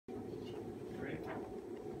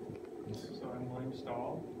rolling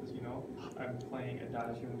stall, as you know. I'm playing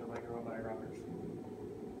Adagio and Allegro by Robert Schumann.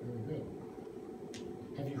 Very good.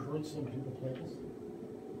 Have you heard some people play this?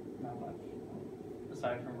 Not much,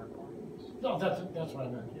 aside from recordings. No, that's what I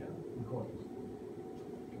meant. Yeah. Recordings.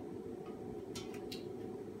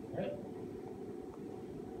 All right.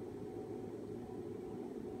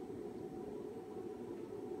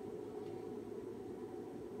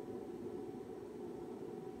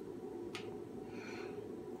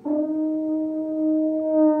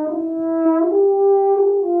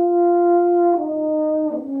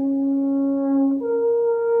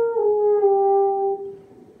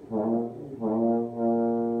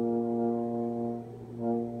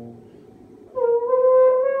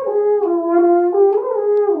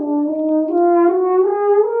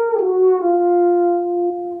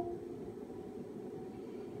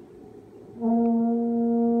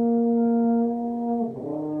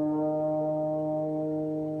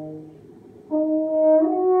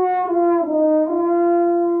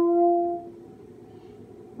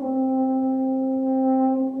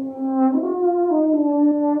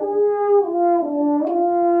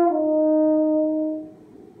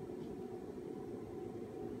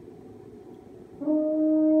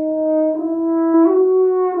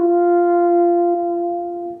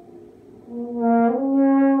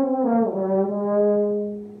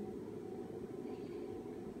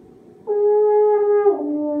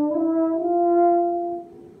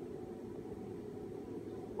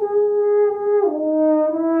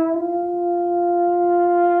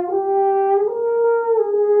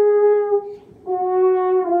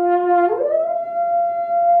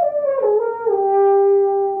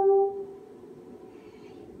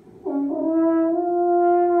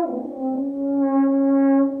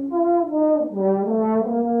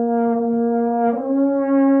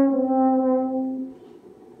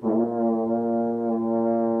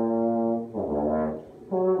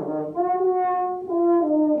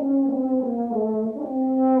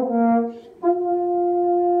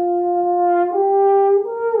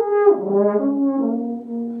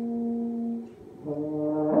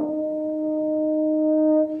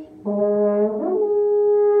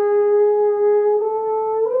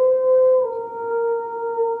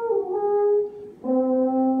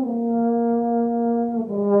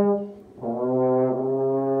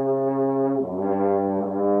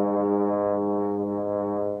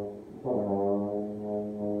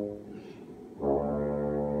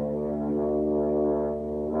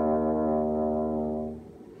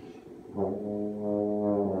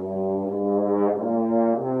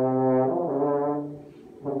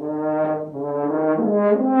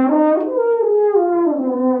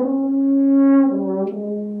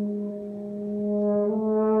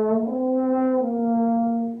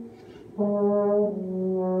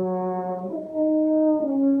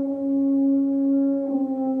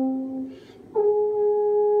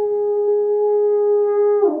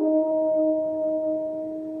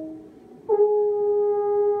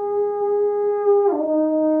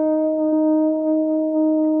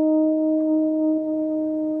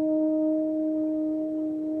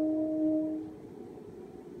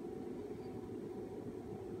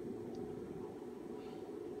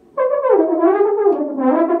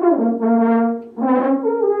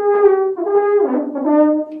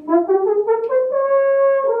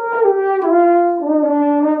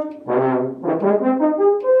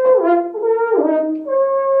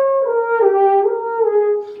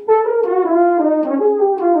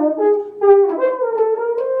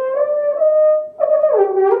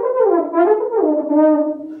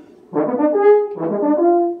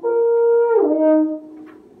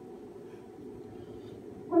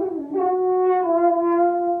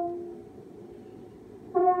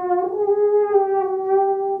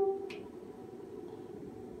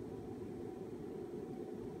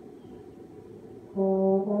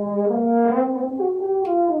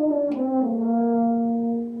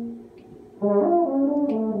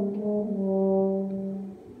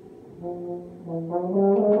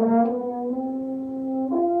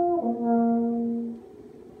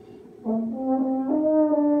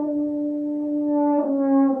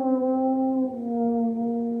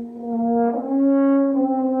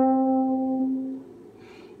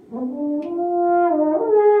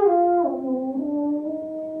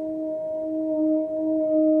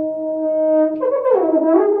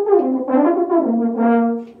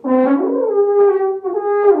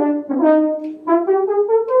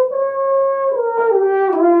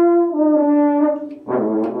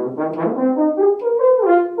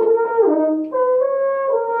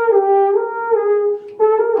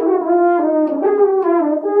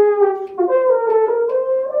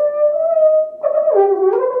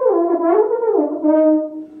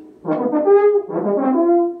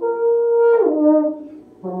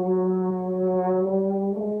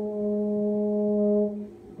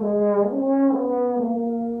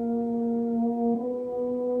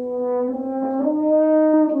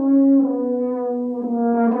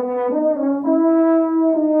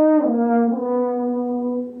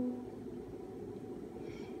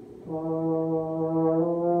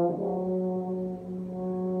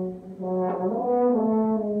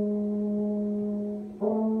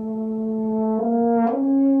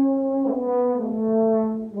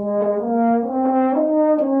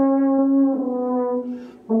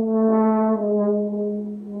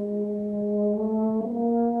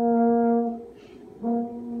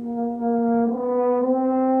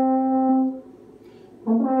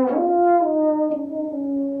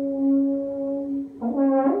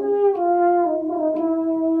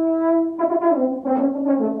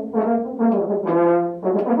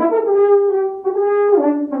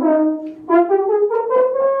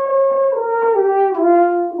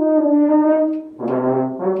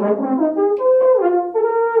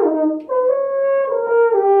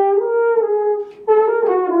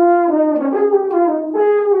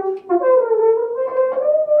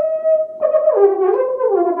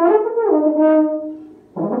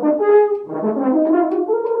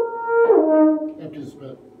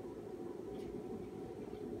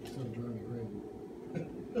 instead of driving me crazy.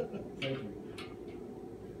 Thank you.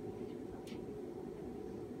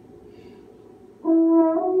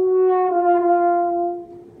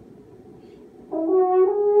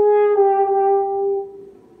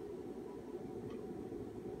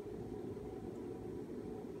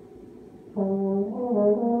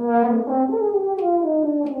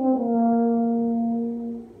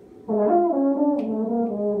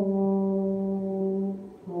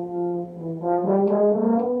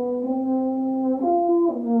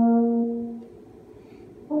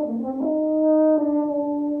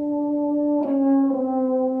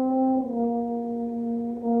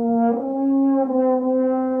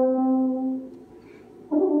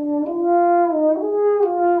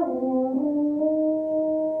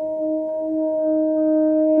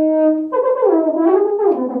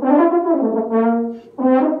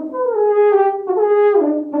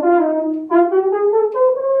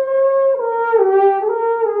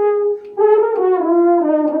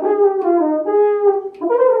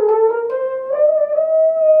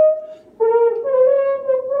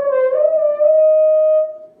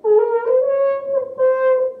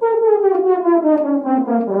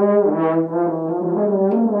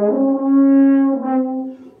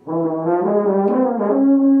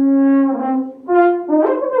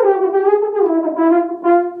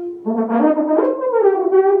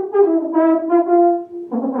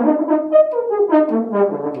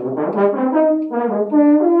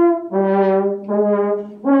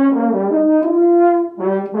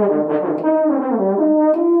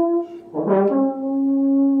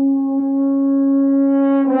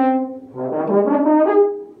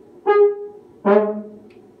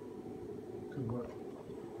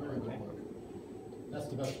 That's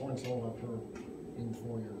the best horn solo I've heard in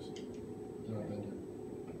 4 years that I've been here.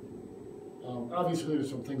 Obviously, there's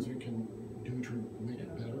some things we can do to make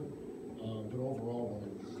it better, but overall,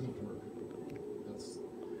 good work.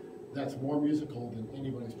 That's more musical than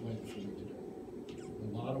anybody's played for me today. A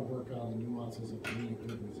lot of work on the nuances of being a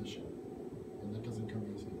good musician, and that doesn't come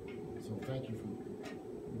easy. So thank you for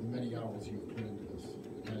the many hours you've put into this.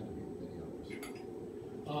 It had to be many hours.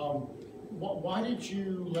 Why did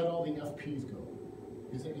you let all the FPs go?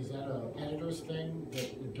 Is that an editor's thing that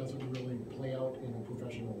it doesn't really play out in a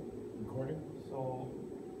professional recording? So,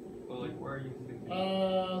 well, like, where are you thinking?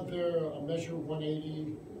 They're a measure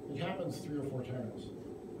 180. It happens 3 or 4 times.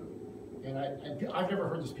 And I've never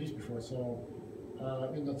heard this piece before. So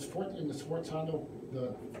in the sforzando,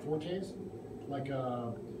 the fortes, like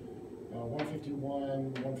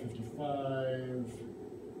 151, 155.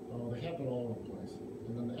 They happen all over the place.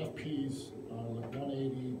 And then the FPs like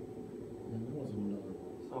 180. And there was another.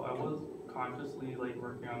 So I was consciously like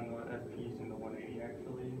working on the FPs and the 180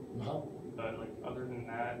 actually. But like other than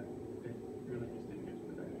that, it really just didn't get to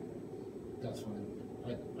the dynamics. That's fine. I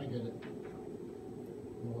get it.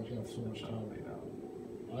 We only have so much time.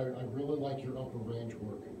 I really like your upper range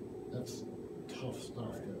work. That's tough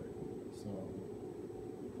stuff there.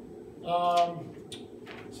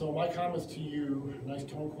 So my comments to you: nice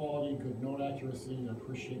tone quality, good note accuracy. I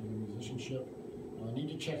appreciate your musicianship. I need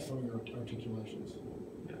to check some of your articulations.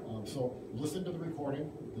 Yeah. So listen to the recording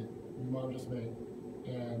that your mom just made,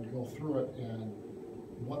 and go through it. And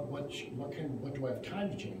what do I have time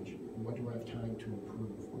to change, and what do I have time to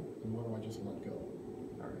improve, and what do I just let go?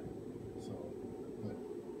 All right. So, but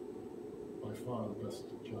by far the best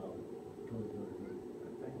job. Very, very good.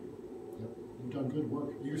 Thank you. Yep. You've done good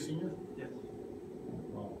work. Are you a senior? Yes.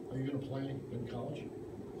 Wow. Are you going to play in college?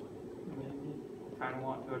 Maybe. Kind of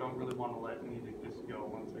want to. I don't really want to let music just go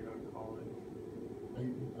once I go to college. I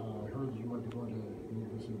heard you might be going to the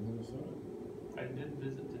University of Minnesota. I did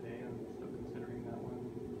visit today. I'm still considering that one.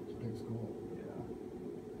 It's a big school. Yeah.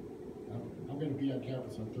 I'm going to be on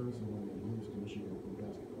campus on Thursday when they lose to Michigan in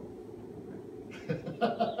basketball.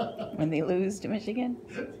 Okay. When they lose to Michigan?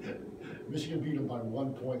 Michigan beat them by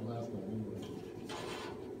 1 point last night anyway.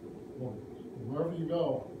 Well, wherever you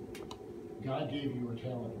go, God gave you a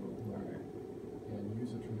talent, right? And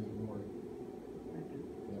use it for His glory. Thank you.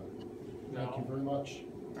 Yeah. Thank you very much.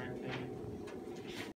 All right, thank you.